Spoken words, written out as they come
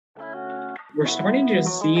we're starting to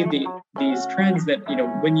see these trends that,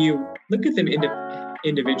 when you look at them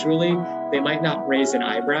individually, they might not raise an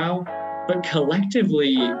eyebrow, but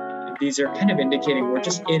collectively, these are kind of indicating we're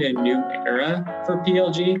just in a new era for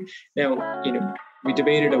PLG. Now, we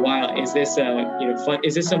debated a while, is this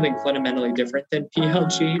something fundamentally different than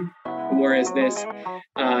PLG, or is this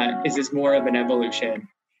more of an evolution?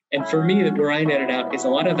 And for me, where I netted out is a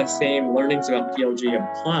lot of the same learnings about PLG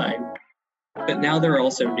apply, but now there are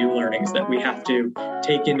also new learnings that we have to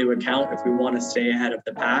take into account if we want to stay ahead of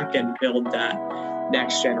the pack and build that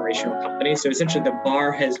next generational company. So essentially the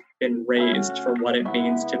bar has been raised for what it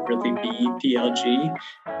means to really be PLG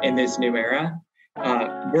in this new era.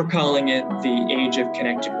 We're calling it the age of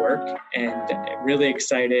connected work, and really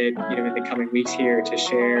excited, in the coming weeks here to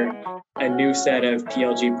share a new set of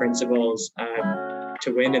PLG principles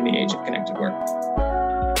to win in the age of connected work.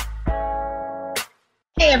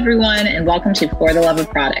 Hey everyone, and welcome to For the Love of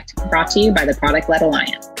Product, brought to you by the Product-Led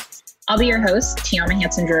Alliance. I'll be your host, Tiana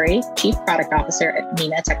Hanson-Drury, Chief Product Officer at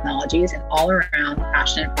Mina Technologies and all-around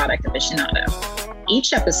passionate product aficionado.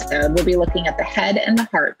 Each episode, we'll be looking at the head and the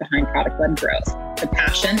heart behind product-led growth, the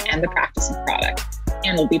passion and the practice of product.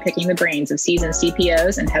 And we'll be picking the brains of seasoned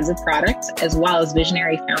CPOs and heads of product, as well as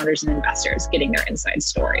visionary founders and investors getting their inside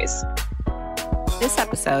stories. This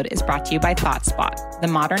episode is brought to you by ThoughtSpot, the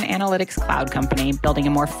modern analytics cloud company building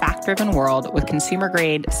a more fact-driven world with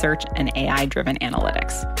consumer-grade search and AI-driven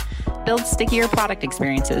analytics. Build stickier product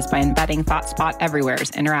experiences by embedding ThoughtSpot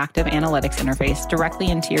Everywhere's interactive analytics interface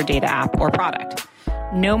directly into your data app or product.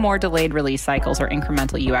 No more delayed release cycles or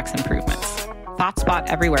incremental UX improvements. ThoughtSpot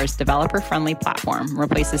Everywhere's developer-friendly platform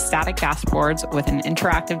replaces static dashboards with an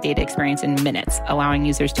interactive data experience in minutes, allowing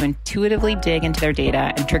users to intuitively dig into their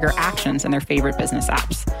data and trigger actions in their favorite business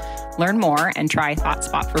apps. Learn more and try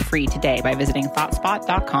ThoughtSpot for free today by visiting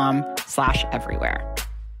thoughtspot.com/everywhere.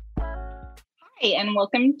 Hi, and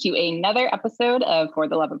welcome to another episode of For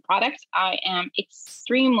the Love of Product. I am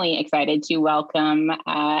extremely excited to welcome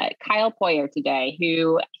Kyle Poyar today,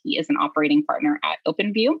 who he is an operating partner at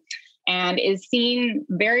OpenView, and is seen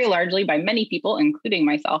very largely by many people, including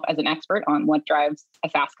myself, as an expert on what drives a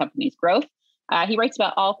SaaS company's growth. He writes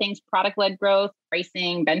about all things product-led growth,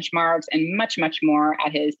 pricing, benchmarks, and much, much more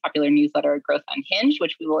at his popular newsletter, Growth Unhinged,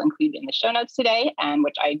 which we will include in the show notes today, and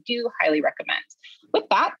which I do highly recommend. With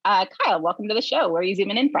that, Kyle, welcome to the show. Where are you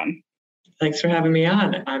zooming in from? Thanks for having me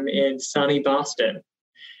on. I'm in sunny Boston.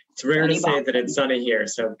 It's rare to say that it's sunny here,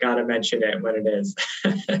 so I've got to mention it when it is.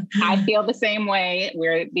 I feel the same way.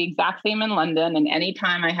 We're the exact same in London, and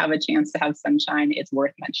anytime I have a chance to have sunshine, it's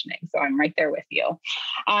worth mentioning. So I'm right there with you.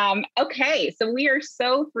 Okay, so we are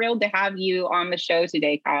so thrilled to have you on the show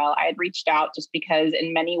today, Kyle. I had reached out just because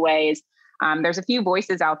in many ways, there's a few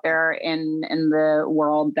voices out there in the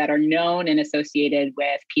world that are known and associated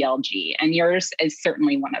with PLG, and yours is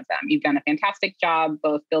certainly one of them. You've done a fantastic job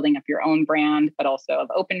both building up your own brand, but also of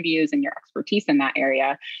OpenViews and your expertise in that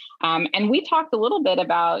area. And we talked a little bit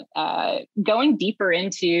about going deeper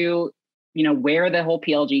into, where the whole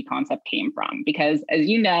PLG concept came from, because as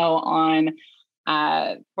you know, on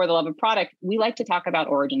For the Love of Product, we like to talk about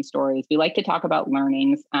origin stories. We like to talk about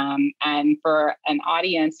learnings. And for an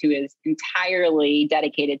audience who is entirely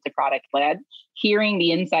dedicated to product-led, hearing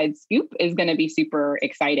the inside scoop is going to be super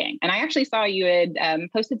exciting. And I actually saw you had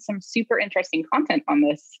posted some super interesting content on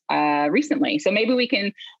this recently. So maybe we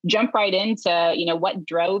can jump right into, what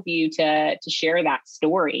drove you to share that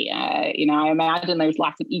story. I imagine there's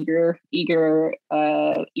lots of eager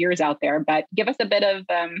ears out there, but give us a bit of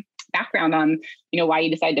background on, why you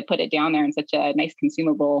decided to put it down there in such a nice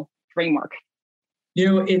consumable framework.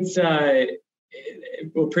 It's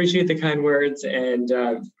we'll appreciate the kind words, and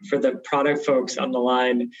for the product folks on the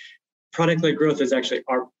line, product-led growth is actually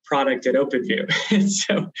our product at OpenView.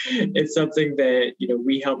 So it's something that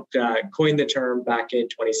we helped coin the term back in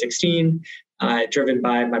 2016, driven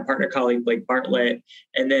by my partner colleague Blake Bartlett,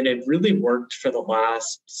 and then it really worked for the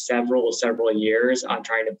last several years on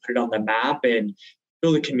trying to put it on the map and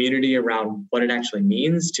build a community around what it actually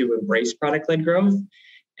means to embrace product-led growth.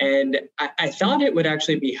 And I thought it would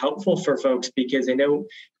actually be helpful for folks because I know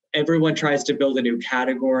everyone tries to build a new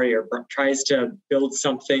category or tries to build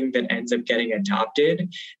something that ends up getting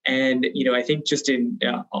adopted. And, I think just in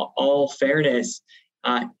all fairness,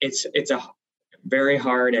 it's a very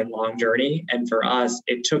hard and long journey. And for us,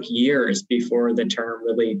 it took years before the term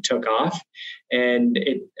really took off. And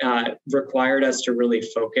it required us to really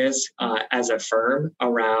focus as a firm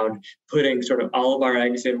around putting sort of all of our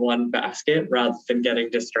eggs in one basket rather than getting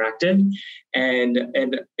distracted. And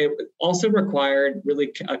it also required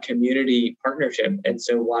really a community partnership. And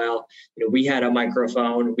so while we had a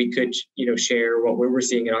microphone, we could share what we were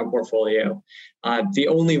seeing in our portfolio. The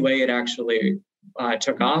only way it actually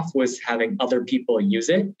took off was having other people use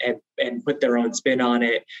it and put their own spin on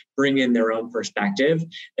it, bring in their own perspective.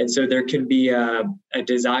 And so there can be a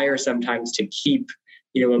desire sometimes to keep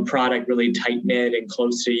a product really tight knit and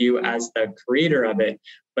close to you as the creator of it,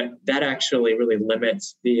 but that actually really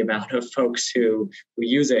limits the amount of folks who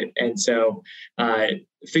use it. And so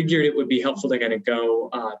figured it would be helpful to kind of go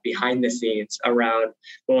behind the scenes around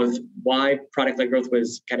both why product-led growth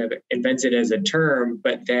was kind of invented as a term,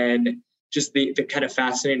 but then just the kind of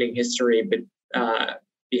fascinating history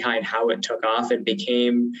behind how it took off and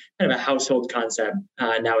became kind of a household concept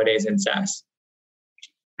nowadays in SaaS.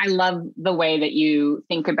 I love the way that you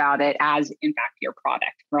think about it as, in fact, your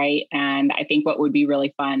product, right? And I think what would be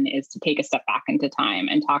really fun is to take a step back into time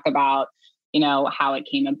and talk about, how it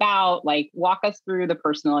came about. Like, walk us through the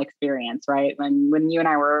personal experience, right? When you and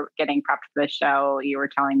I were getting prepped for this show, you were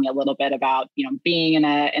telling me a little bit about, being in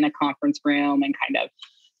a conference room and kind of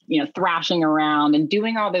thrashing around and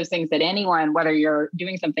doing all those things that anyone, whether you're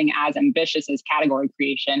doing something as ambitious as category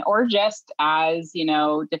creation or just as,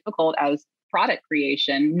 difficult as product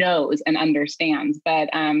creation, knows and understands. But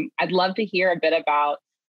I'd love to hear a bit about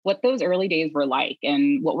what those early days were like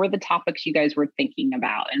and what were the topics you guys were thinking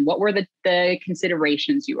about and what were the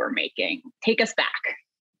considerations you were making. Take us back.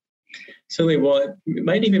 Absolutely. Well, it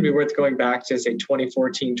might even be worth going back to, say,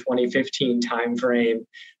 2014, 2015 timeframe.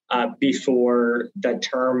 Before the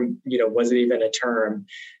term, wasn't even a term.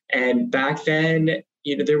 And back then,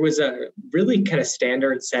 there was a really kind of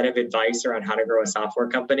standard set of advice around how to grow a software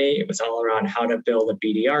company. It was all around how to build a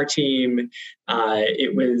BDR team.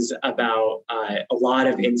 It was about a lot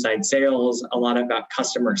of inside sales, a lot about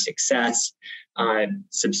customer success,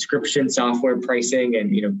 subscription software pricing,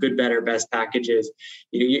 and good, better, best packages.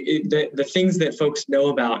 The things that folks know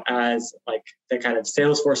about as like the kind of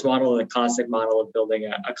Salesforce model, the classic model of building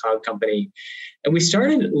a cloud company. And we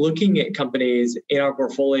started looking at companies in our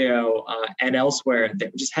portfolio and elsewhere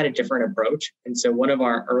that just had a different approach. And so one of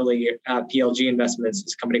our early PLG investments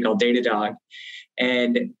is a company called Datadog,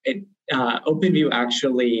 and OpenView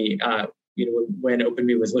actually. When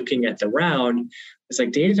OpenView was looking at the round, it's like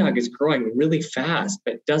Datadog is growing really fast,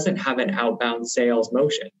 but doesn't have an outbound sales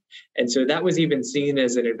motion. And so that was even seen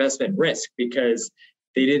as an investment risk because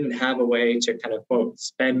they didn't have a way to kind of, quote,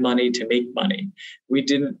 spend money to make money. We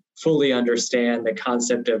didn't fully understand the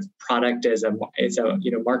concept of product as a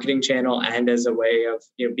marketing channel and as a way of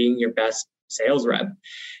being your best sales rep.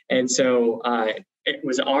 And so it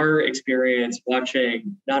was our experience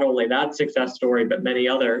watching not only that success story, but many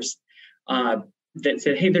others that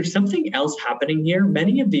said, hey, there's something else happening here.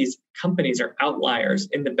 Many of these companies are outliers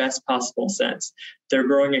in the best possible sense. They're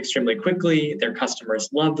growing extremely quickly. Their customers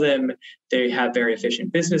love them. They have very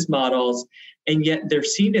efficient business models. And yet they're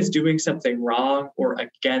seen as doing something wrong or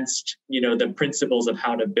against, the principles of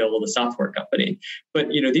how to build a software company. But,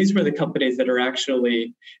 these were the companies that are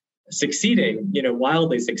actually succeeding,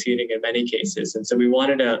 wildly succeeding in many cases. And so we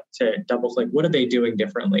wanted to double click, what are they doing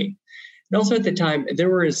differently? And also at the time, there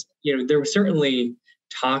was certainly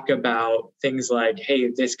talk about things like, hey,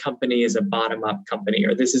 this company is a bottom-up company,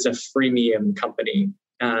 or this is a freemium company.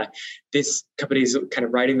 This company is kind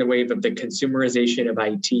of riding the wave of the consumerization of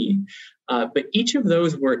IT. But each of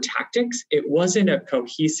those were tactics. It wasn't a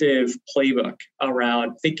cohesive playbook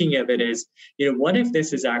around thinking of it as, what if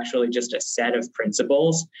this is actually just a set of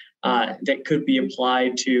principles that could be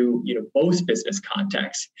applied to, both business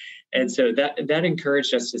contexts. And so that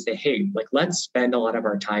encouraged us to say, hey, let's spend a lot of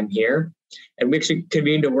our time here. And we actually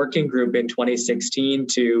convened a working group in 2016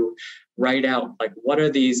 to write out what are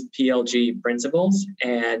these PLG principles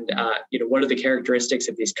and what are the characteristics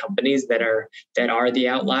of these companies that are the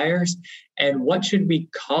outliers, and what should we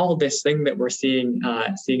call this thing that we're seeing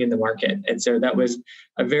in the market. And so that was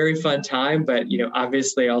a very fun time, but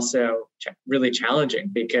obviously also really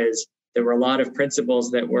challenging because there were a lot of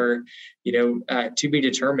principles that were to be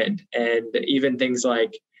determined, and even things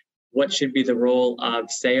like what should be the role of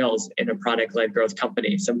sales in a product-led growth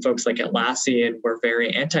company. Some folks like Atlassian were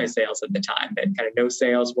very anti-sales at the time, and kind of no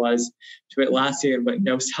sales was to Atlassian what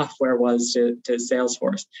no software was to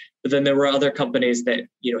Salesforce. But then there were other companies that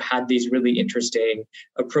had these really interesting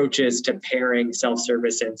approaches to pairing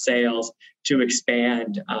self-service and sales to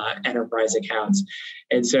expand enterprise accounts.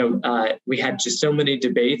 And so we had just so many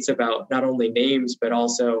debates about not only names, but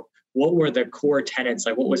also what were the core tenets,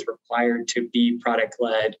 like what was required to be product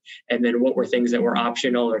led, and then what were things that were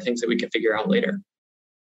optional or things that we could figure out later.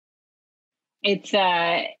 It's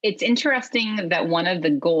interesting that one of the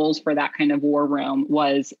goals for that kind of war room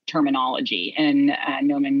was terminology and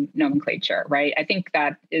nomenclature, right? I think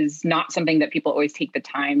that is not something that people always take the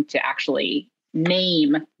time to actually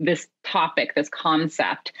name this topic, this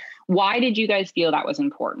concept. Why did you guys feel that was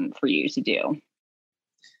important for you to do?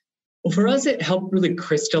 Well, for us, it helped really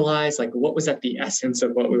crystallize like what was at the essence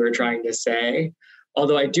of what we were trying to say.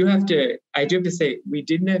 Although I do have to say we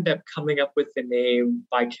didn't end up coming up with the name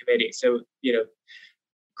by committee. So,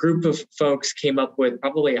 group of folks came up with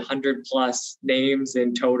probably 100 plus names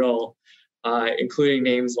in total, including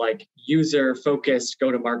names like user-focused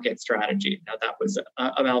go-to-market strategy. Now that was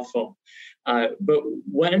a mouthful. But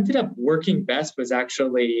what ended up working best was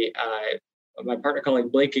actually my partner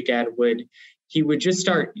colleague Blake again he would just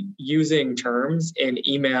start using terms in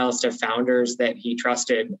emails to founders that he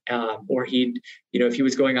trusted, or he'd, if he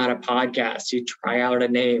was going on a podcast, he'd try out a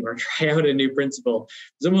name or try out a new principle.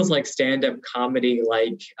 It was almost like stand-up comedy,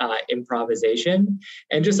 like improvisation.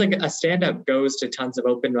 And just like a stand-up goes to tons of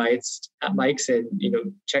open mics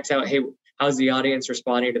and, checks out, hey, how's the audience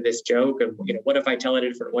responding to this joke? And, what if I tell it a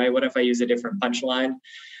different way? What if I use a different punchline?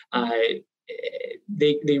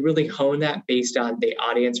 They really hone that based on the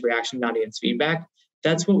audience reaction, audience feedback.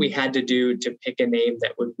 That's what we had to do to pick a name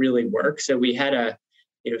that would really work. So we had a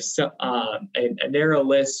narrow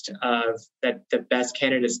list of the best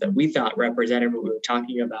candidates that we thought represented what we were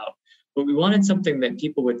talking about. But we wanted something that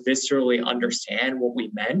people would viscerally understand what we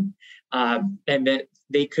meant, and that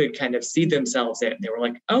they could kind of see themselves in. They were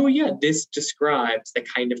like, oh yeah, this describes the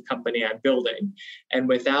kind of company I'm building. And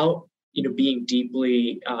without being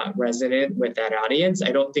deeply resonant with that audience,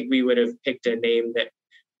 I don't think we would have picked a name that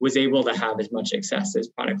was able to have as much success as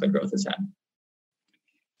product-led growth has had.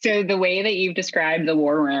 So the way that you've described the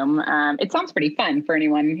war room, it sounds pretty fun for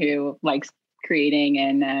anyone who likes creating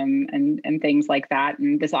and things like that.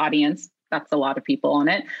 And this audience, that's a lot of people on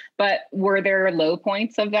it. But were there low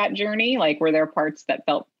points of that journey? Like, were there parts that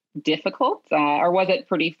felt difficult, or was it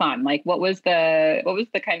pretty fun? Like, what was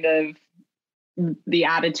the kind of the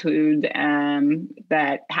attitude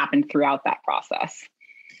that happened throughout that process?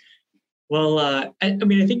 Well, I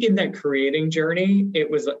think in that creating journey, it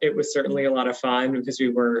was certainly a lot of fun because we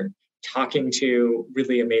were talking to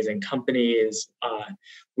really amazing companies.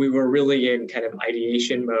 We were really in kind of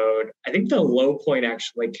ideation mode. I think the low point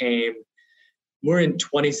actually came more in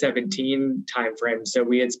 2017 timeframe. So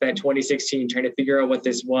we had spent 2016 trying to figure out what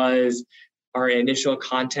this was. Our initial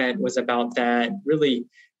content was about that. Really,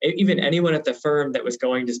 even anyone at the firm that was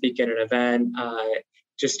going to speak at an event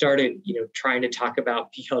just started, trying to talk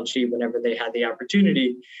about PLG whenever they had the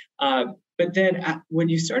opportunity. But then when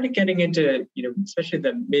you started getting into, especially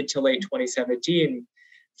the mid to late 2017,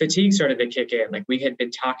 fatigue started to kick in. Like, we had been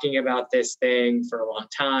talking about this thing for a long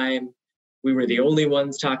time. We were the only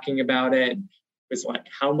ones talking about it. It was like,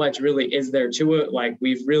 how much really is there to it? Like,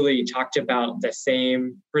 we've really talked about the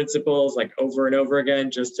same principles like over and over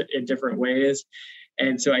again, just in different ways.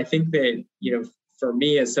 And so I think that, for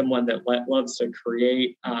me as someone that loves to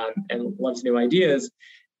create and loves new ideas,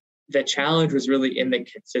 the challenge was really in the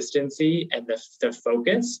consistency and the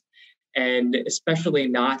focus, and especially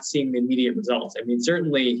not seeing the immediate results. I mean,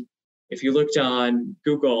 certainly if you looked on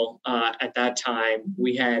Google at that time,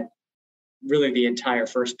 we had really the entire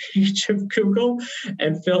first page of Google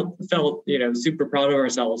and felt super proud of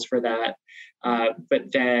ourselves for that.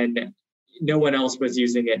 But then no one else was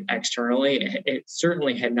using it externally. It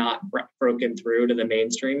certainly had not broken through to the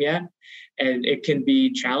mainstream yet. And it can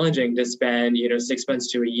be challenging to spend, 6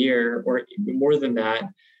 months to a year or more than that,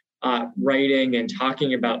 writing and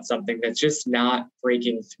talking about something that's just not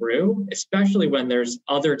breaking through, especially when there's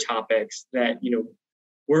other topics that,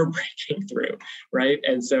 we're breaking through, right?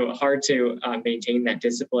 And so hard to maintain that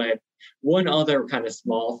discipline. One other kind of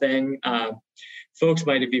small thing, folks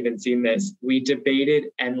might have even seen this. We debated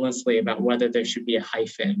endlessly about whether there should be a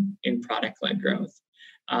hyphen in product-led growth.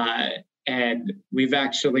 And we've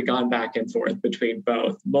actually gone back and forth between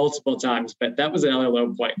both multiple times, but that was another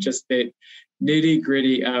low point, just the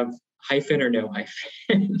nitty-gritty of hyphen or no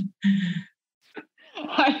hyphen.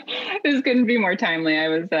 This couldn't be more timely. I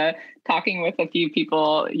was talking with a few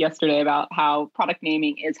people yesterday about how product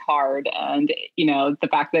naming is hard, and the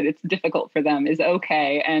fact that it's difficult for them is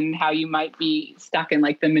okay, and how you might be stuck in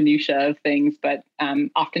like the minutia of things, but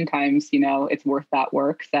oftentimes it's worth that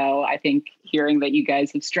work. So I think hearing that you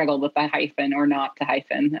guys have struggled with the hyphen or not to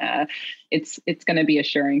hyphen, it's going to be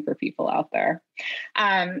assuring for people out there.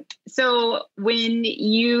 So when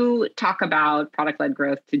you talk about product-led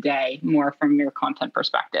growth today, more from your content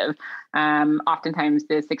perspective, oftentimes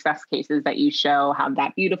the success cases that you show have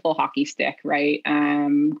that beautiful hockey stick, right?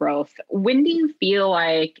 Growth. When do you feel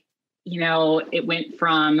like, it went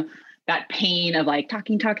from that pain of like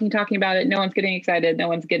talking about it, no one's getting excited, no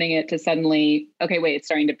one's getting it, to suddenly, okay, wait, it's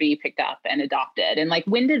starting to be picked up and adopted? And like,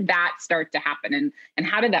 when did that start to happen, and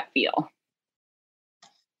how did that feel?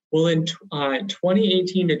 Well, in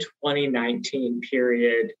 2018 to 2019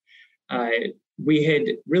 period, we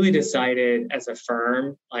had really decided as a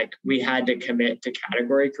firm, like we had to commit to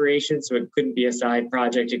category creation. So it couldn't be a side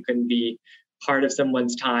project. It couldn't be part of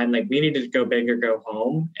someone's time. Like we needed to go big or go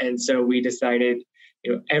home. And so we decided,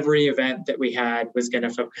 every event that we had was going to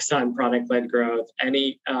focus on product-led growth.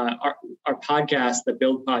 Our podcast, the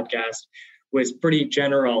Build podcast, was pretty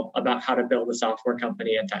general about how to build a software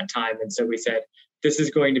company at that time. And so we said, this is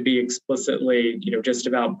going to be explicitly, just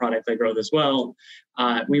about product-led growth as well.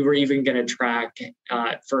 We were even going to track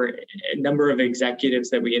for a number of executives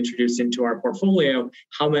that we introduced into our portfolio,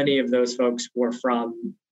 how many of those folks were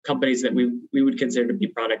from companies that we would consider to be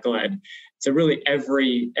product-led. So really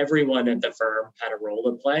everyone at the firm had a role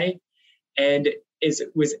to play. And it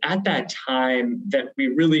was at that time that we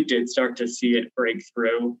really did start to see it break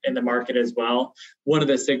through in the market as well. One of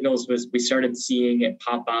the signals was we started seeing it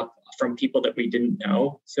pop up from people that we didn't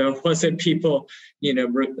know. So it wasn't people,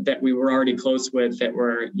 that we were already close with that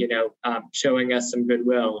were, showing us some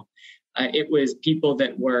goodwill. It was people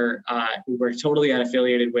that were who were totally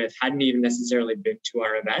unaffiliated with, hadn't even necessarily been to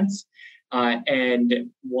our events.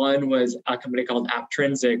 And one was a company called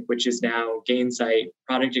Apptrinsic, which is now Gainsight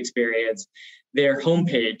Product Experience. Their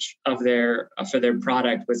homepage for their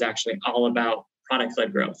product was actually all about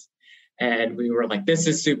product-led growth. And we were like, this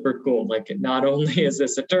is super cool. Like, not only is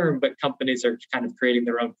this a term, but companies are kind of creating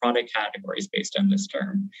their own product categories based on this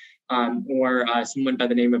term. Or someone by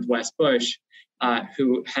the name of Wes Bush,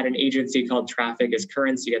 who had an agency called Traffic as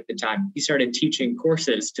Currency at the time. He started teaching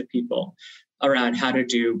courses to people around how to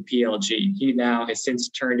do PLG. He now has since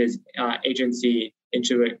turned his agency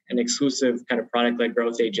into an exclusive kind of product-led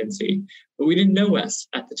growth agency. But we didn't know Wes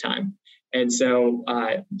at the time. And so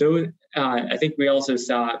I think we also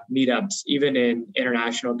saw meetups, even in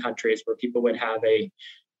international countries, where people would have a,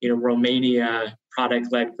 Romania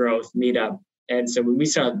product-led growth meetup. And so when we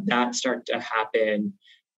saw that start to happen,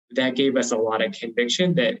 that gave us a lot of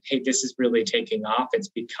conviction that, hey, this is really taking off. It's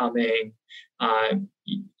becoming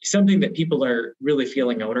something that people are really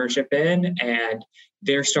feeling ownership in, and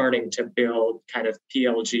they're starting to build kind of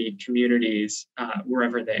PLG communities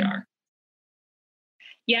wherever they are.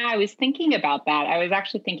 Yeah, I was thinking about that. I was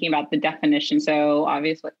actually thinking about the definition. So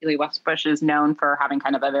obviously, Wes Bush is known for having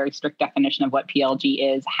kind of a very strict definition of what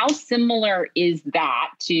PLG is. How similar is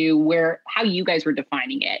that to how you guys were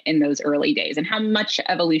defining it in those early days, and how much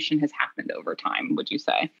evolution has happened over time, would you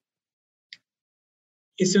say?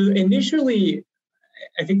 So initially,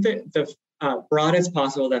 I think that the broadest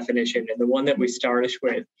possible definition, and the one that we started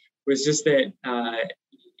with, was just that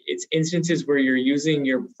it's instances where you're using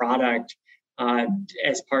your product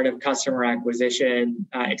as part of customer acquisition,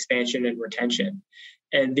 expansion, and retention.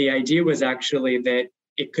 And the idea was actually that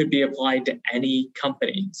it could be applied to any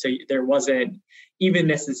company. So there wasn't even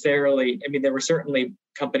necessarily, there were certainly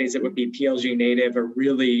companies that would be PLG native or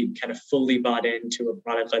really kind of fully bought into a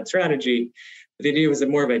product-led strategy. But the idea was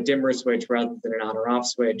more of a dimmer switch rather than an on or off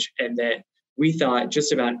switch, and that we thought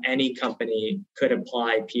just about any company could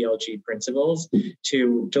apply PLG principles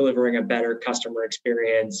to delivering a better customer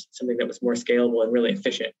experience, something that was more scalable and really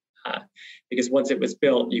efficient. Because once it was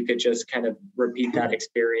built, you could just kind of repeat that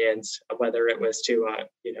experience, whether it was to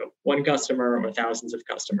one customer or thousands of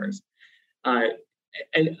customers.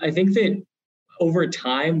 And I think that over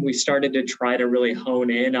time, we started to try to really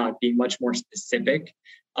hone in on being much more specific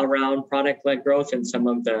around product-led growth and some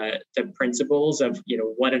of the principles of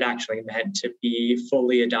what it actually meant to be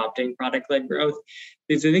fully adopting product-led growth.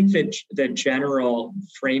 Because I think that the general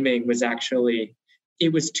framing was actually,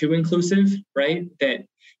 it was too inclusive, right? That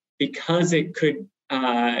because it could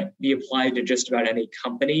be applied to just about any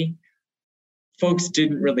company, folks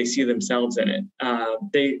didn't really see themselves in it.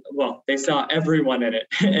 They saw everyone in it.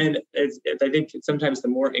 And I think sometimes the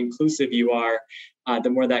more inclusive you are, the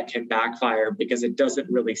more that can backfire because it doesn't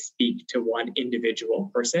really speak to one individual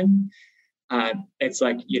person. it's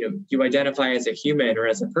like, you identify as a human or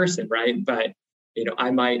as a person, right? But,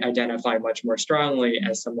 I might identify much more strongly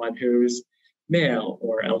as someone who's male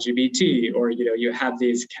or LGBT, or, you have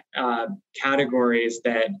these categories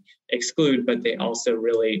that exclude, but they also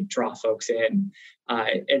really draw folks in.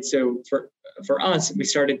 And so for us, we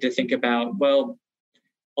started to think about, well,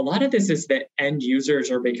 a lot of this is that end users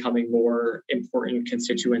are becoming more important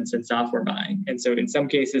constituents in software buying. And so in some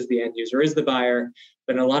cases, the end user is the buyer,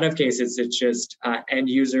 but in a lot of cases, it's just end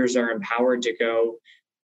users are empowered to go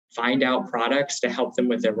find out products to help them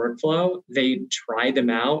with their workflow. They try them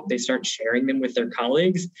out, they start sharing them with their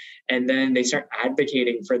colleagues, and then they start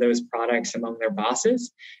advocating for those products among their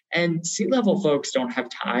bosses. And C-level folks don't have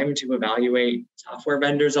time to evaluate software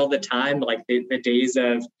vendors all the time, like the days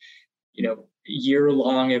of,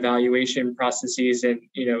 year-long evaluation processes and,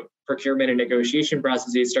 procurement and negotiation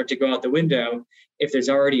processes start to go out the window. If there's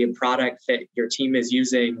already a product that your team is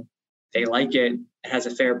using, they like it has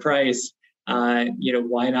a fair price,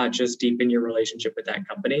 why not just deepen your relationship with that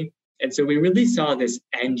company? And so we really saw this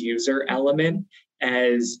end user element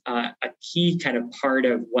as a key kind of part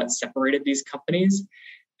of what separated these companies.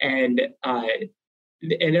 And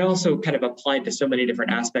it also kind of applied to so many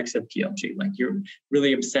different aspects of PLG. Like, you're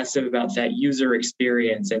really obsessive about that user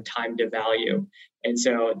experience and time to value. And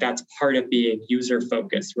so that's part of being user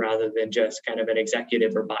focused rather than just kind of an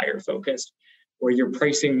executive or buyer focused, where your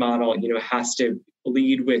pricing model, has to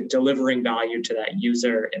lead with delivering value to that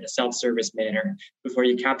user in a self-service manner before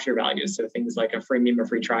you capture value. So things like a freemium or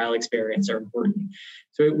free trial experience are important.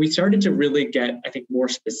 So we started to really get, I think, more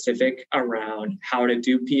specific around how to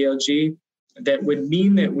do PLG. That would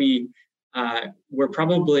mean that we're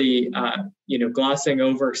probably, glossing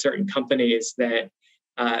over certain companies that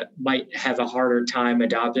might have a harder time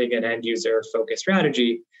adopting an end user focused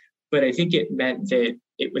strategy. But I think it meant that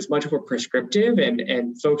it was much more prescriptive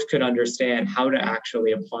and folks could understand how to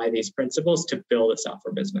actually apply these principles to build a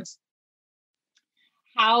software business.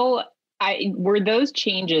 Were those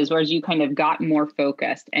changes, whereas you kind of got more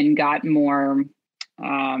focused and got more,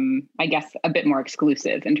 I guess, a bit more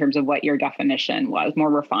exclusive in terms of what your definition was, more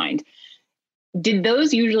refined. Did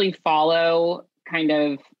those usually follow kind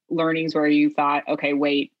of learnings where you thought, okay,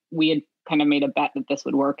 wait, we had kind of made a bet that this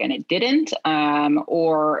would work and it didn't?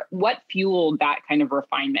 Or what fueled that kind of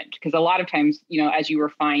refinement? Because a lot of times, as you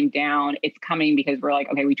refine down, it's coming because we're like,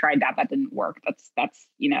 okay, we tried that didn't work. That's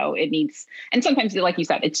it needs, and sometimes, like you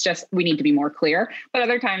said, it's just, we need to be more clear. But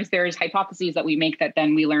other times there's hypotheses that we make that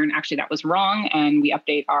then we learn, actually, that was wrong. And we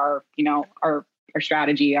update our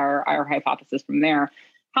strategy, our hypothesis from there.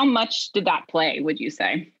 How much did that play, would you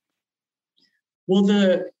say?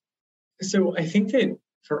 Well, so I think that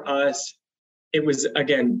for us, it was,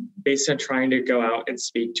 again, based on trying to go out and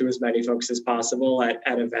speak to as many folks as possible at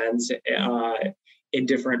events in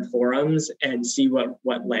different forums and see what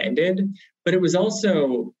landed. But it was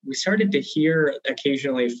also, we started to hear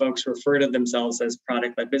occasionally folks refer to themselves as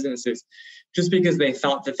product-led businesses just because they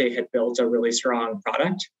thought that they had built a really strong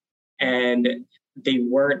product and they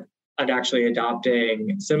weren't actually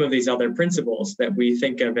adopting some of these other principles that we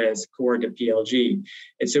think of as core to PLG.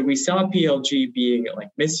 And so we saw PLG being like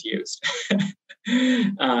misused.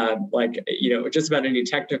 Just about any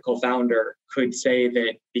technical founder could say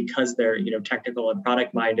that because they're, technical and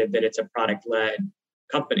product minded, that it's a product-led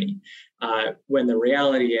company. When the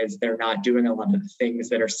reality is they're not doing a lot of the things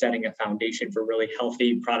that are setting a foundation for really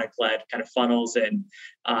healthy product-led kind of funnels and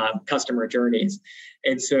customer journeys.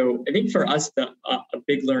 And so I think for us, a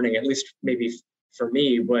big learning, at least maybe for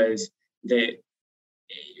me, was that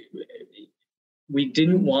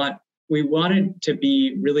we wanted to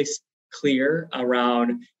be really clear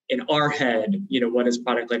around, in our head, what does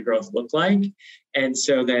product-led growth look like? And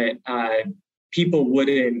so that people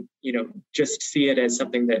wouldn't, just see it as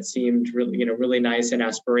something that seemed really, really nice and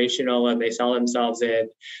aspirational and they saw themselves in,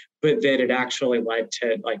 but that it actually led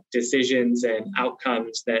to like decisions and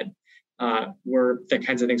outcomes that were the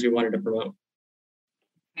kinds of things we wanted to promote.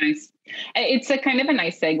 Nice. It's a kind of a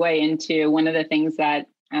nice segue into one of the things that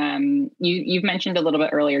you've mentioned a little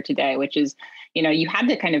bit earlier today, which is, you had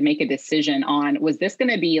to kind of make a decision on, was this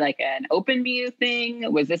going to be like an OpenView thing?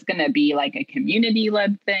 Was this going to be like a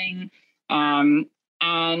community-led thing?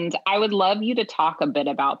 And I would love you to talk a bit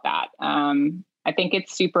about that. I think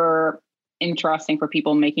it's super interesting for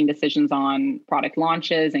people making decisions on product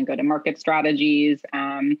launches and go-to-market strategies.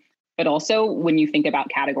 But also when you think about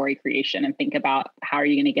category creation and think about how are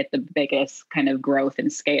you going to get the biggest kind of growth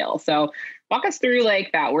and scale. So walk us through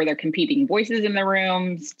like that. Were there competing voices in the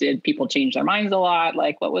rooms? Did people change their minds a lot?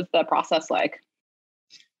 Like, what was the process like?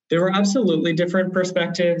 There were absolutely different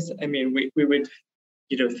perspectives. I mean, we would,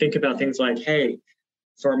 think about things like, hey,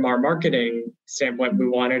 from our marketing standpoint, we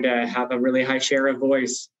wanted to have a really high share of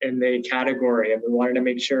voice in the category, and we wanted to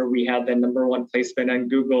make sure we had the number one placement on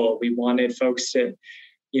Google. We wanted folks to,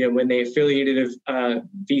 when they affiliated a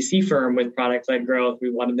VC firm with product-led growth,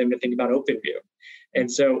 we wanted them to think about OpenView. And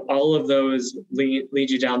so all of those lead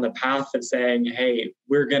you down the path of saying, hey,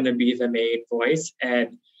 we're going to be the main voice,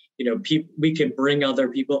 and we can bring other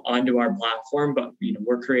people onto our platform, but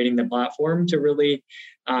we're creating the platform to really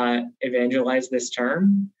evangelize this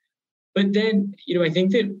term. But then, I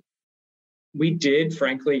think that we did,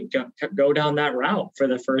 frankly, go down that route for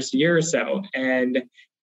the first year or so. And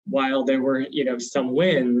while there were, some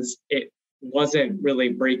wins, it wasn't really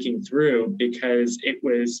breaking through because it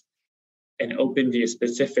was an OpenView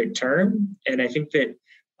specific term. And I think that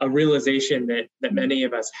a realization that many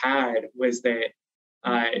of us had was that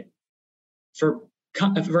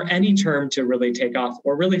for any term to really take off,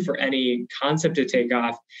 or really for any concept to take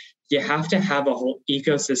off, you have to have a whole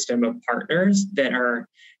ecosystem of partners that are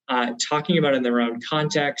talking about it in their own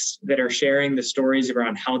context, that are sharing the stories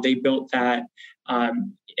around how they built that,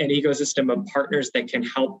 an ecosystem of partners that can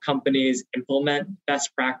help companies implement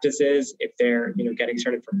best practices if they're getting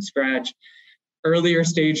started from scratch. Earlier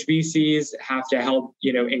stage VCs have to help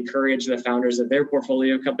encourage the founders of their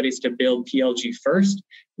portfolio companies to build PLG first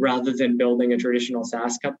rather than building a traditional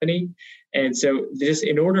SaaS company. And so just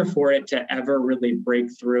in order for it to ever really break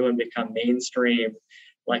through and become mainstream,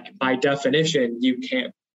 like by definition, you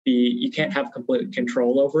can't have complete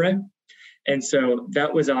control over it. And so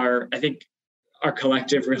that was our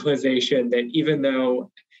collective realization that even though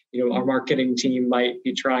our marketing team might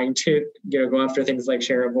be trying to go after things like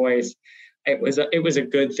share of voice, it was a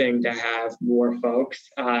good thing to have more folks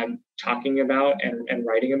talking about and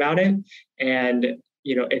writing about it. And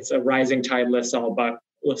it's a rising tide lifts all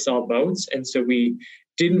boats. And so we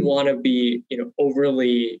didn't want to be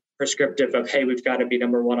overly prescriptive of, hey, we've got to be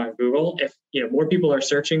number one on Google. If more people are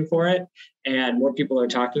searching for it and more people are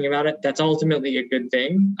talking about it, that's ultimately a good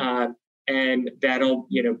thing. And that'll,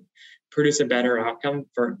 produce a better outcome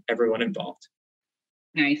for everyone involved.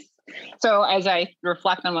 Nice. So as I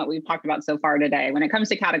reflect on what we've talked about so far today, when it comes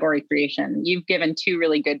to category creation, you've given two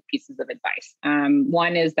really good pieces of advice.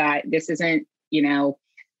 One is that this isn't,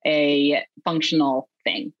 a functional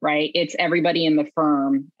thing, right? It's everybody in the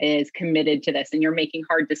firm is committed to this, and you're making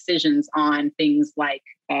hard decisions on things like,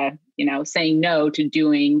 saying no to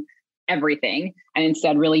doing everything, and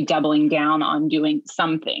instead really doubling down on doing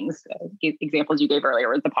some things. Examples you gave earlier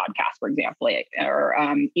was the podcast, for example,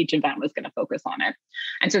 or each event was going to focus on it.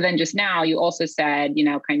 And so then just now you also said, you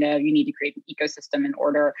need to create an ecosystem in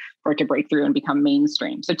order for it to break through and become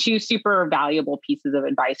mainstream. So two super valuable pieces of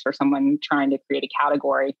advice for someone trying to create a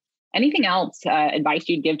category. Anything else, advice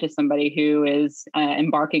you'd give to somebody who is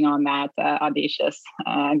embarking on that audacious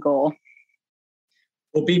goal?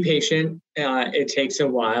 Well, be patient. It takes a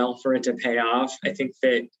while for it to pay off. I think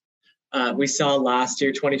that we saw last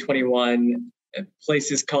year, 2021,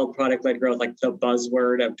 places called product-led growth like the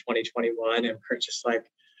buzzword of 2021. And we're just like,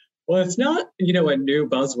 well, it's not, a new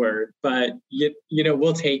buzzword, but,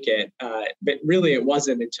 we'll take it. But really, it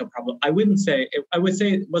wasn't until I would say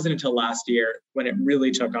it wasn't until last year when it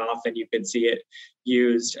really took off and you could see it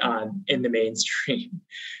used in the mainstream.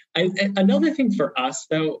 Another thing for us,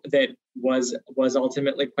 though, that was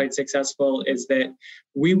ultimately quite successful is that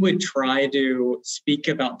we would try to speak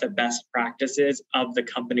about the best practices of the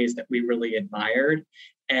companies that we really admired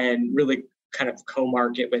and really kind of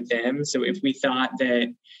co-market with them. So if we thought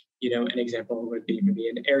that, an example would be maybe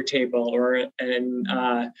an Airtable or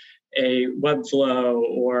a Webflow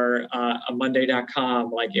or a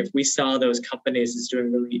Monday.com, like if we saw those companies as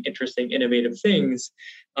doing really interesting, innovative things,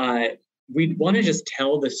 we'd want to just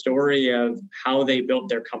tell the story of how they built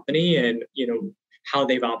their company and, how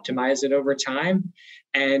they've optimized it over time.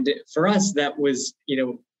 And for us, that was,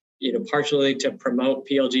 partially to promote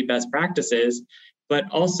PLG best practices, but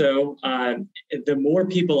also the more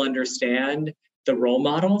people understand the role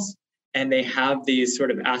models and they have these sort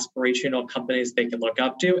of aspirational companies they can look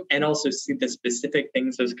up to and also see the specific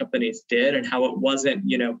things those companies did and how it wasn't,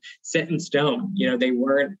 set in stone. They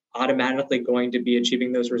weren't automatically going to be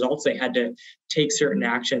achieving those results. They had to take certain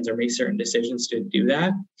actions or make certain decisions to do that.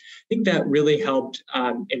 I think that really helped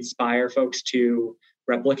inspire folks to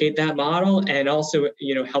replicate that model and also,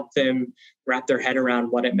 help them wrap their head around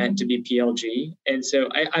what it meant to be PLG. And so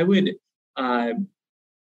I would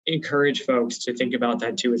encourage folks to think about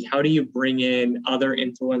that too, is how do you bring in other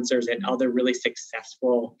influencers and other really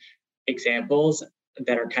successful examples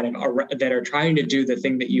that are that are trying to do the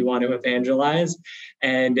thing that you want to evangelize.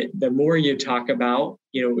 And the more you talk about,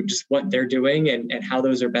 just what they're doing and how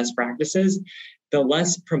those are best practices, the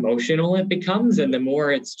less promotional it becomes and the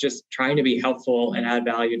more it's just trying to be helpful and add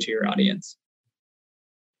value to your audience.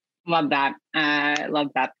 Love that. Love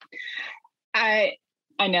that.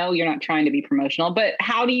 I know you're not trying to be promotional, but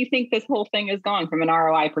how do you think this whole thing has gone from an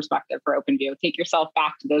ROI perspective for OpenView? Take yourself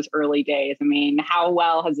back to those early days. I mean, how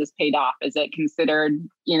well has this paid off? Is it considered,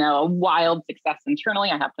 a wild success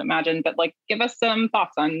internally? I have to imagine, but give us some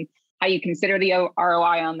thoughts on how you consider the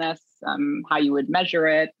ROI on this, how you would measure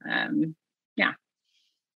it. Yeah.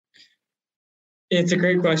 It's a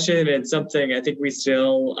great question. It's something I think we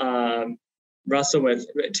still wrestle with.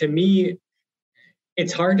 To me,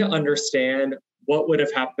 it's hard to understand what would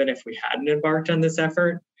have happened if we hadn't embarked on this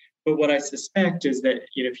effort. But what I suspect is that,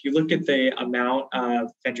 if you look at the amount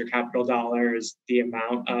of venture capital dollars, the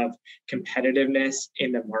amount of competitiveness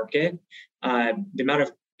in the market, the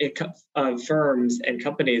amount of firms and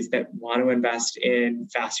companies that want to invest in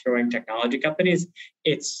fast-growing technology companies,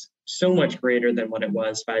 it's so much greater than what it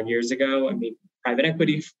was 5 years ago. I mean, private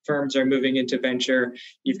equity firms are moving into venture.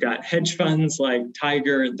 You've got hedge funds like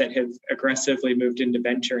Tiger that have aggressively moved into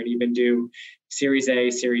venture and even do Series A,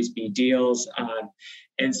 Series B deals.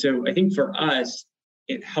 And so I think for us,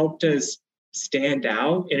 it helped us stand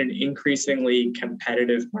out in an increasingly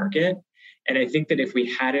competitive market. And I think that if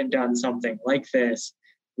we hadn't done something like this,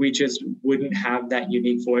 we just wouldn't have that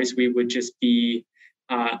unique voice. We would just be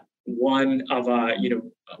one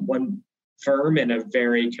firm in a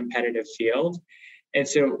very competitive field. And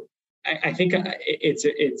so I think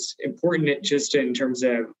it's important just in terms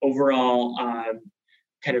of overall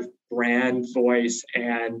kind of brand voice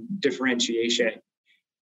and differentiation.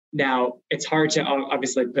 Now, it's hard to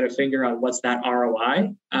obviously put a finger on what's that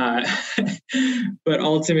ROI, but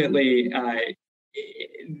ultimately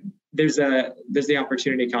there's the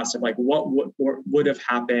opportunity cost of what would have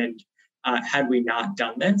happened had we not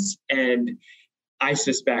done this. And I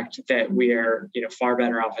suspect that we are, far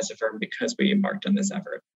better off as a firm because we embarked on this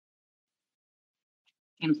effort.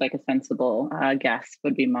 Seems like a sensible guess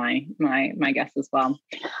would be my guess as well.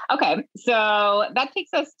 Okay, so that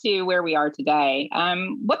takes us to where we are today.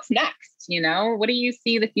 What's next? What do you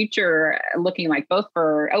see the future looking like, both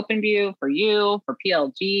for OpenView, for you, for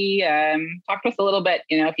PLG? Talk to us a little bit.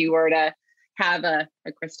 If you were to have a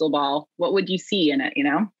crystal ball, what would you see in it?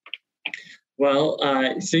 Well,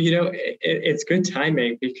 it's good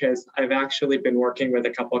timing because I've actually been working with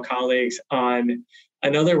a couple of colleagues on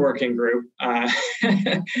another working group,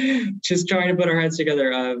 just trying to put our heads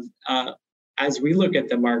together of, as we look at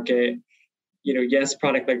the market, yes,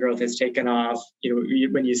 product-led growth has taken off.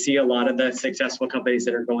 When you see a lot of the successful companies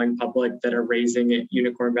that are going public, that are raising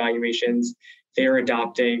unicorn valuations, they're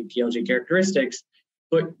adopting PLG characteristics.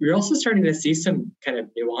 But we're also starting to see some kind of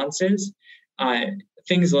nuances.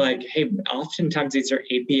 Things like, hey, oftentimes these are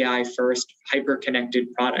API-first,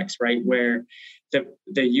 hyper-connected products, right? Where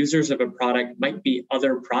the users of a product might be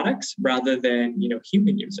other products rather than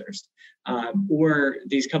human users, or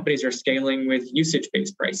these companies are scaling with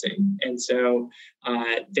usage-based pricing, and so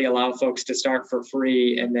they allow folks to start for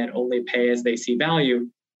free and then only pay as they see value,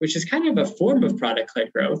 which is kind of a form of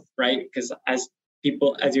product-led growth, right? Because as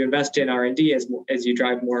you invest in R&D, as you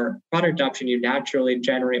drive more product adoption, you naturally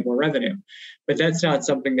generate more revenue. But that's not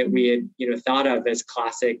something that we had thought of as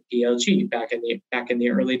classic PLG back in the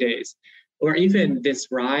early days. Or even this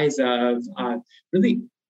rise of really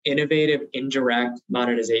innovative indirect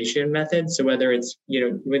monetization methods. So whether it's,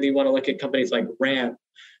 whether you want to look at companies like Ramp,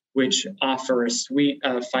 which offer a suite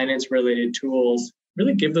of finance-related tools,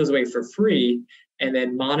 really give those away for free, and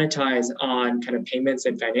then monetize on kind of payments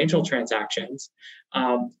and financial transactions,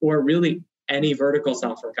 or really any vertical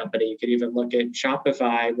software company. You could even look at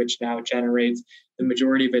Shopify, which now generates the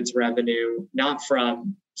majority of its revenue, not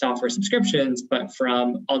from software subscriptions, but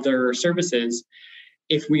from other services.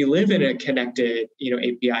 If we live in a connected,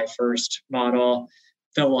 API first model,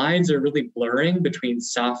 the lines are really blurring between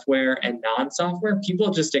software and non-software.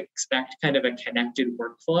 People just expect kind of a connected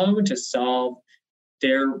workflow to solve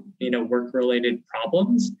their, work-related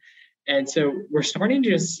problems. And so we're starting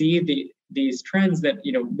to see these trends that,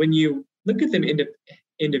 when you look at them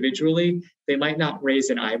individually, they might not raise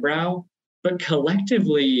an eyebrow, but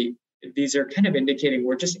collectively, these are kind of indicating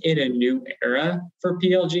we're just in a new era for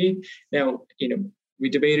PLG. Now, we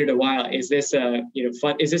debated a while, is this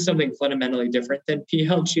something fundamentally different than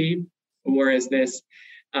PLG, or is this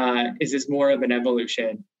more of an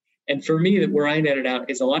evolution? And for me, where I netted out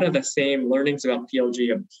is a lot of the same learnings about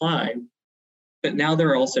PLG apply, but now there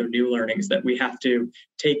are also new learnings that we have to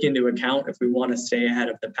take into account if we want to stay ahead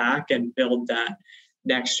of the pack and build that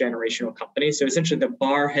next generational company. So essentially the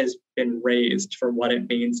bar has been raised for what it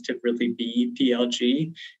means to really be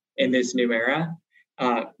PLG in this new era.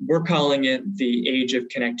 We're calling it the age of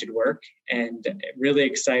connected work, and really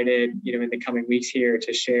excited, in the coming weeks here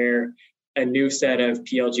to share a new set of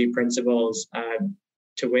PLG principles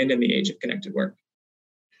to win in the age of connected work.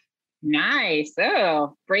 Nice.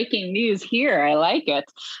 Oh, breaking news here. I like it.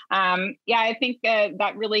 I think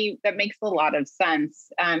that makes a lot of sense.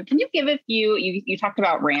 Can you give a few, you talked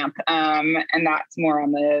about RAMP, and that's more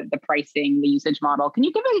on the pricing, the usage model. Can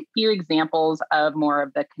you give a few examples of more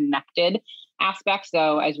of the connected aspects?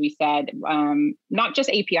 So as we said, not just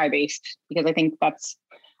API based, because I think that's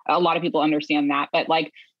a lot of people understand that, but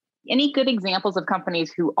like any good examples of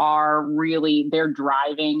companies who are really, they're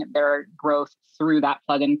driving their growth through that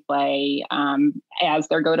plug and play as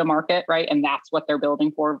their go-to-market, right? And that's what they're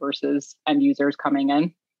building for versus end users coming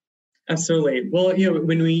in. Absolutely. Well,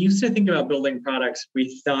 when we used to think about building products,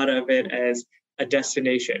 we thought of it as a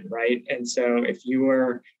destination, right? And so if you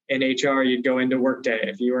were in HR, you'd go into Workday.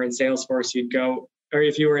 If you were in Salesforce,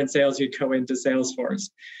 if you were in sales, you'd go into Salesforce.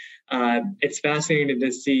 It's fascinating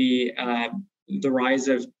to see the rise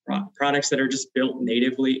of products that are just built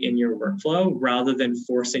natively in your workflow rather than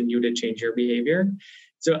forcing you to change your behavior.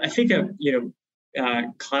 So I think a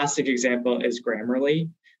classic example is Grammarly,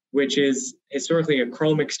 which is historically a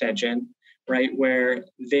Chrome extension, right? Where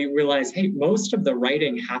they realize, hey, most of the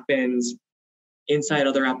writing happens inside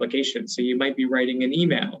other applications. So you might be writing an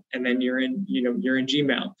email and then you're in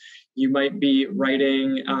Gmail. You might be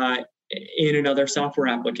writing in another software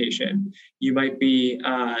application. You might be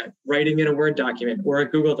writing in a Word document or a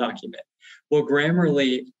Google document. Well,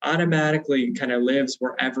 Grammarly automatically kind of lives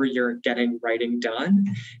wherever you're getting writing done,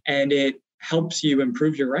 and it helps you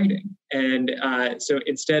improve your writing. And so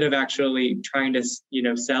instead of actually trying to,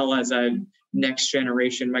 sell as a next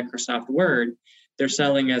generation Microsoft Word, they're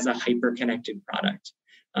selling as a hyper-connected product.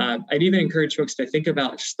 I'd even encourage folks to think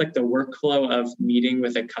about just like the workflow of meeting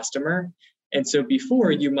with a customer. And so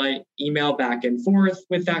before, you might email back and forth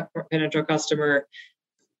with that potential customer,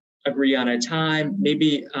 agree on a time,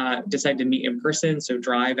 maybe decide to meet in person. So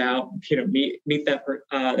drive out, meet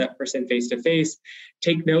that person face to face,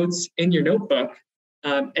 take notes in your notebook,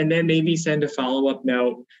 and then maybe send a follow-up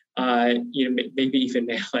note, maybe even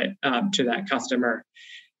mail it to that customer.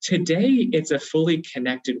 Today, it's a fully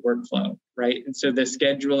connected workflow, right? And so the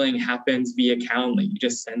scheduling happens via Calendly. You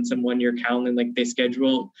just send someone your Calendly link, they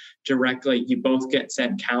schedule directly. You both get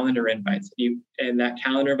sent calendar invites, and that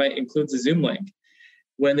calendar invite includes a Zoom link.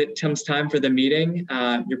 When it comes time for the meeting,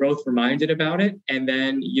 you're both reminded about it, and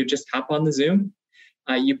then you just hop on the Zoom.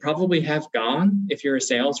 You probably have Gong if you're a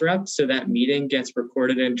sales rep, so that meeting gets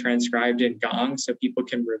recorded and transcribed in Gong so people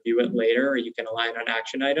can review it later, or you can align on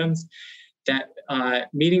action items. That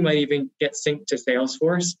meeting might even get synced to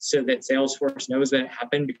Salesforce so that Salesforce knows that it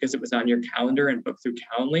happened because it was on your calendar and booked through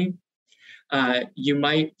Calendly. You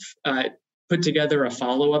might put together a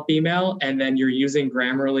follow-up email, and then you're using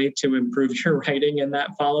Grammarly to improve your writing in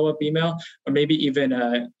that follow-up email, or maybe even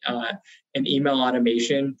an email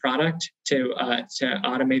automation product to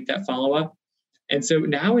automate that follow-up. And so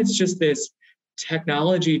now it's just this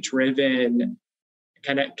technology-driven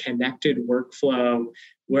kind of connected workflow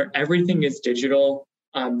where everything is digital.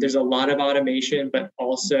 There's a lot of automation, but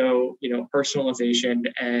also, personalization,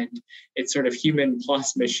 and it's sort of human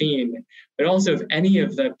plus machine. But also, if any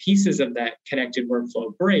of the pieces of that connected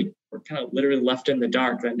workflow break, we're kind of literally left in the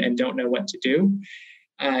dark and don't know what to do.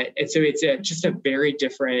 And so it's just a very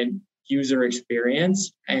different user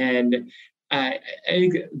experience. And I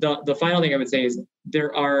think the final thing I would say is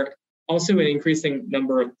there are also an increasing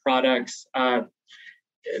number of products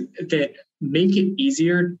that make it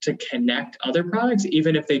easier to connect other products,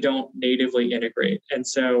 even if they don't natively integrate. And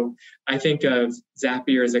so I think of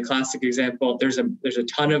Zapier as a classic example. There's a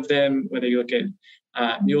ton of them, whether you look at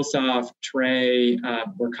MuleSoft, Tray,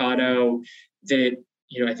 Workato, that,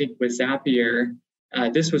 I think with Zapier,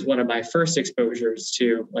 this was one of my first exposures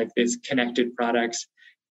to like these connected products.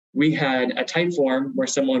 We had a type form where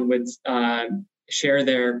someone would share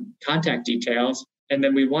their contact details, and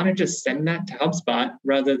then we want to just send that to HubSpot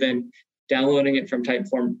rather than downloading it from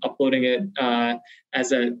Typeform, uploading it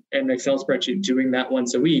as an Excel spreadsheet, doing that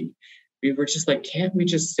once a week. We were just like, can't we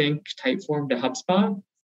just sync Typeform to HubSpot?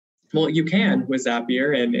 Well, you can with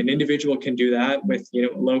Zapier, and an individual can do that with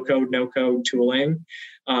low code, no code tooling,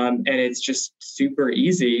 and it's just super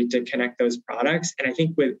easy to connect those products. And I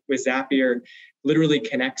think with Zapier, literally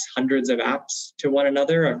connects hundreds of apps to one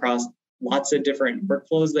another across lots of different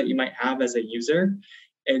workflows that you might have as a user.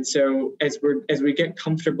 And so as we get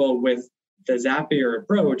comfortable with the Zapier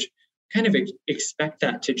approach, kind of expect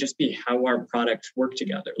that to just be how our products work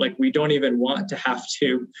together. Like, we don't even want to have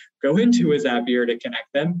to go into a Zapier to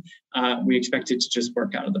connect them. We expect it to just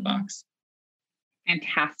work out of the box.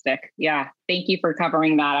 Fantastic. Yeah. Thank you for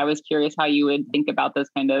covering that. I was curious how you would think about those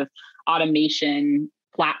kind of automation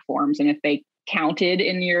platforms and if they counted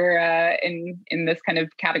in your in this kind of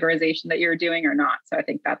categorization that you're doing or not. So I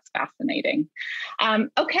think that's fascinating.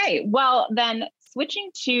 Okay. Well, then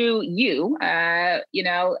switching to you, it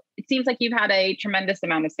seems like you've had a tremendous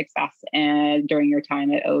amount of success during your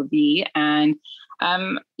time at OV. And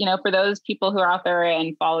for those people who are out there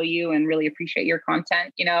and follow you and really appreciate your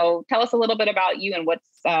content, tell us a little bit about you and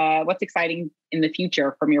what's exciting in the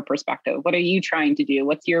future from your perspective. What are you trying to do?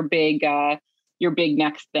 What's your big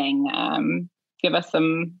next thing? Give us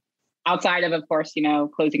some outside of course,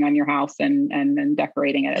 closing on your house and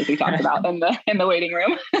decorating it as we talked about in the waiting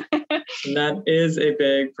room. That is a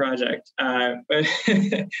big project. But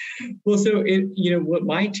well, so what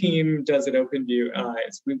my team does at OpenView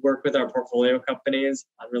is we work with our portfolio companies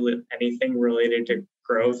on really anything related to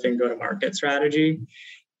growth and go-to-market strategy.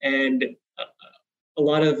 And a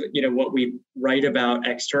lot of what we write about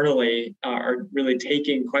externally are really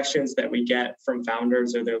taking questions that we get from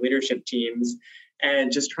founders or their leadership teams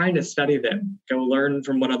and just trying to study them, go learn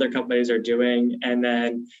from what other companies are doing, and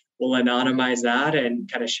then we'll anonymize that and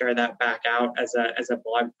kind of share that back out as a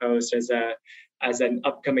blog post, as an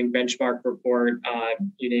upcoming benchmark report,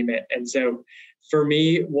 you name it. And so for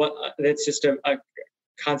me, that's just a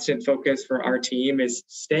constant focus for our team is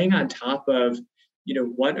staying on top of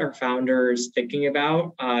what are founders thinking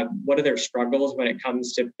about? What are their struggles when it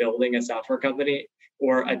comes to building a software company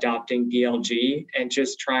or adopting PLG, and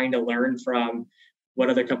just trying to learn from what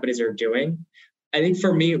other companies are doing. I think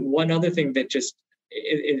for me, one other thing that just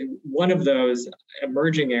is one of those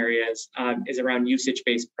emerging areas is around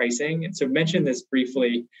usage-based pricing. And so I mentioned this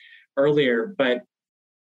briefly earlier, but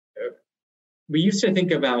we used to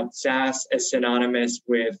think about SaaS as synonymous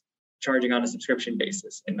with charging on a subscription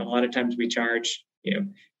basis. And a lot of times we charge,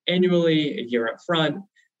 annually, a year up front.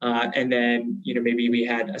 And then, maybe we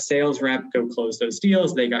had a sales rep go close those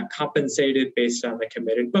deals. They got compensated based on the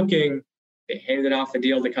committed booking. They handed off the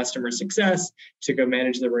deal to customer success to go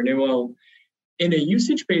manage the renewal. In a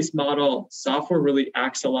usage-based model, software really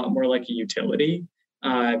acts a lot more like a utility.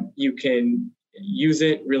 You can use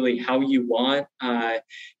it really how you want.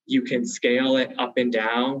 You can scale it up and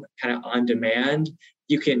down kind of on demand.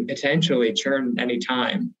 You can potentially churn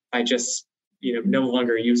anytime by just no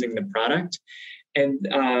longer using the product. And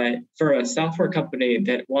for a software company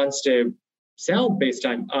that wants to sell based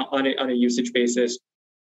on a usage basis,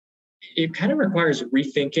 it kind of requires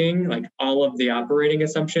rethinking like all of the operating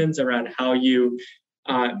assumptions around how you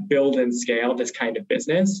build and scale this kind of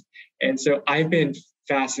business. And so I've been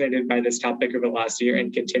fascinated by this topic over the last year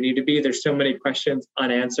and continue to be. There's so many questions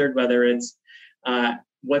unanswered, whether it's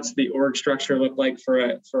what's the org structure look like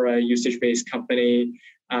for a usage-based company?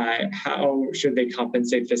 How should they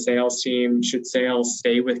compensate the sales team? Should sales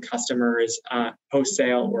stay with customers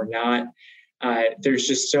post-sale or not? There's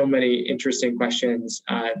just so many interesting questions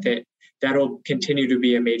that'll continue to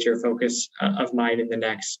be a major focus of mine in the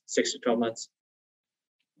next 6 to 12 months.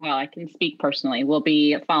 Well, I can speak personally. We'll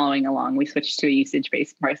be following along. We switched to a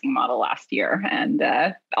usage-based pricing model last year. And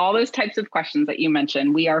all those types of questions that you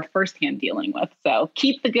mentioned, we are firsthand dealing with. So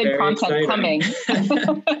keep the good Very content exciting.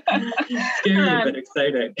 Coming. Scary, but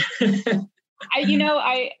exciting.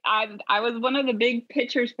 I was one of the big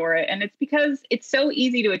pitchers for it. And it's because it's so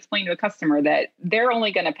easy to explain to a customer that they're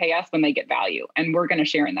only going to pay us when they get value and we're going to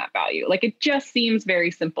share in that value. Like it just seems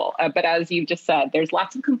very simple. But as you've just said, there's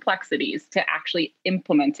lots of complexities to actually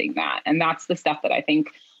implementing that. And that's the stuff that I think,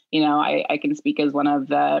 I can speak as one of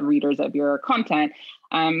the readers of your content.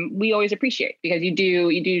 We always appreciate because you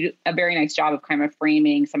do a very nice job of kind of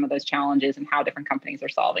framing some of those challenges and how different companies are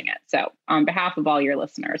solving it. So on behalf of all your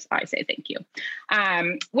listeners, I say thank you.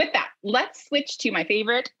 With that, let's switch to my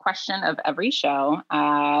favorite question of every show.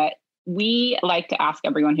 We like to ask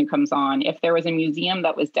everyone who comes on if there was a museum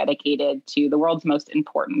that was dedicated to the world's most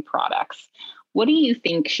important products. What do you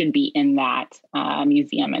think should be in that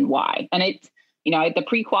museum and why? And it's the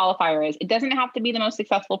pre-qualifier is it doesn't have to be the most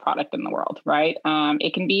successful product in the world, right?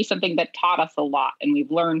 It can be something that taught us a lot and we've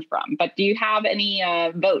learned from. But do you have any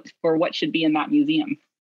vote for what should be in that museum?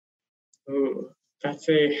 Oh,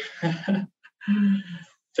 that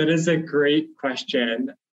is a great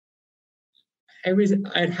question.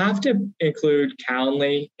 I'd have to include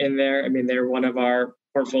Calendly in there. I mean, they're one of our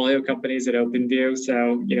portfolio companies at OpenView.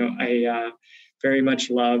 So, I very much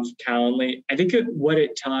love Calendly. I think what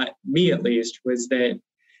it taught me, at least, was that,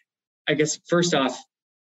 I guess, first off,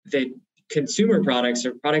 that consumer products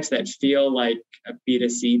or products that feel like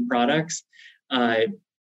B2C products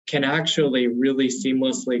can actually really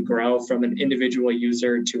seamlessly grow from an individual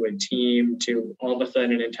user to a team to all of a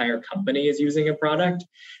sudden an entire company is using a product.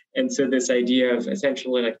 And so this idea of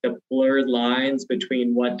essentially like the blurred lines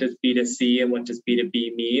between what does B2C and what does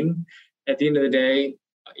B2B mean, at the end of the day,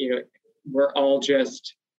 we're all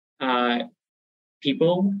just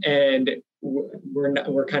people, and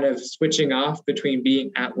we're kind of switching off between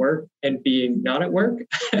being at work and being not at work,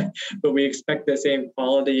 but we expect the same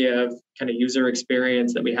quality of kind of user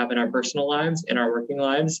experience that we have in our personal lives, in our working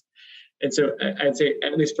lives. And so I'd say,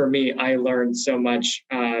 at least for me, I learned so much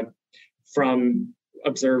from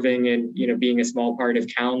observing and being a small part of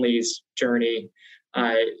Calendly's journey,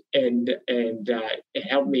 and it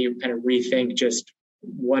helped me kind of rethink just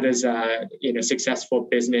what does a successful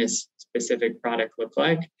business specific product look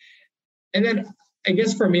like. And then I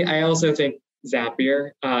guess for me, I also think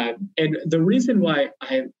Zapier, and the reason why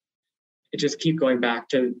I just keep going back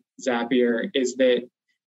to Zapier is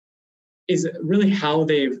really how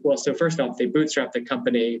so first off, they bootstrapped the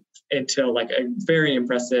company into like a very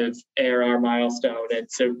impressive ARR milestone. And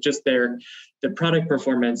so just the product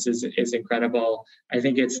performance is incredible. I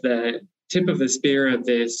think it's the tip of the spear of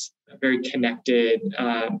this very connected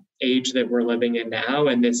age that we're living in now.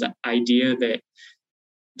 And this idea that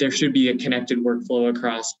there should be a connected workflow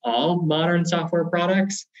across all modern software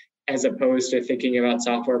products, as opposed to thinking about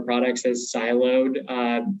software products as siloed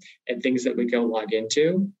and things that we go log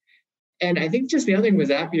into. And I think just the other thing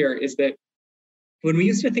with Zapier is that when we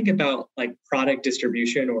used to think about like product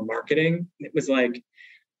distribution or marketing, it was like,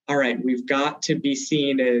 all right, we've got to be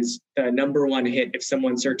seen as the number one hit if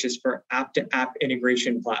someone searches for app-to-app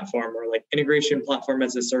integration platform or like integration platform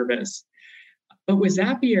as a service. But with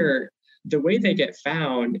Zapier, the way they get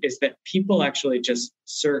found is that people actually just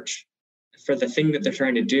search for the thing that they're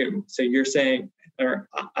trying to do. So you're saying, or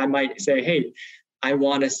I might say, hey, I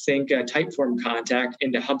want to sync a Typeform contact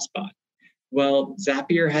into HubSpot. Well,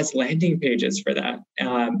 Zapier has landing pages for that.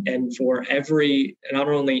 And for every, not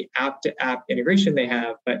only app-to-app integration they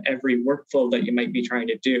have, but every workflow that you might be trying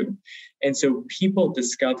to do. And so people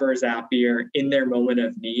discover Zapier in their moment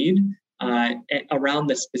of need around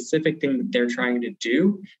the specific thing that they're trying to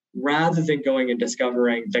do, rather than going and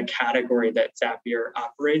discovering the category that Zapier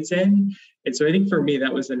operates in. And so I think for me,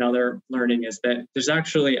 that was another learning, is that there's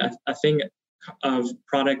actually a thing of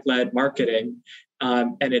product-led marketing,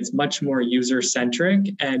 and it's much more user-centric,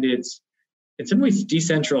 and it's in some ways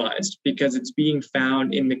decentralized because it's being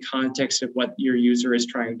found in the context of what your user is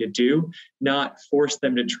trying to do, not force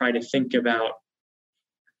them to try to think about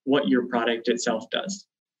what your product itself does.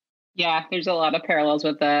 Yeah, there's a lot of parallels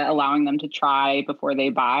with allowing them to try before they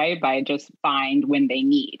buy by just find when they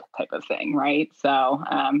need type of thing, right? So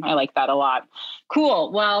I like that a lot.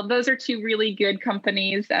 Cool. Well, those are two really good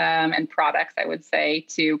companies and products, I would say,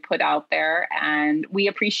 to put out there. And we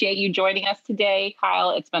appreciate you joining us today,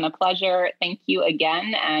 Kyle. It's been a pleasure. Thank you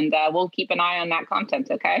again. And we'll keep an eye on that content,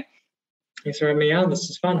 okay? Thanks for having me on. This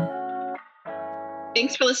is fun.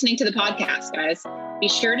 Thanks for listening to the podcast, guys. Be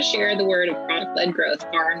sure to share the word of product-led growth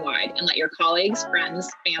far and wide, and let your colleagues, friends,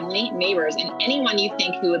 family, neighbors, and anyone you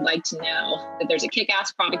think who would like to know that there's a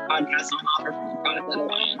kick-ass product podcast on offer from the Product-Led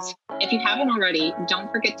Alliance. If you haven't already, don't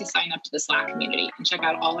forget to sign up to the Slack community and check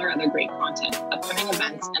out all our other great content, upcoming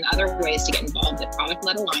events, and other ways to get involved at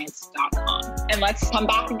productledalliance.com. And let's come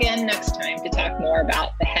back again next time to talk more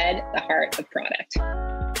about the head, the heart of product.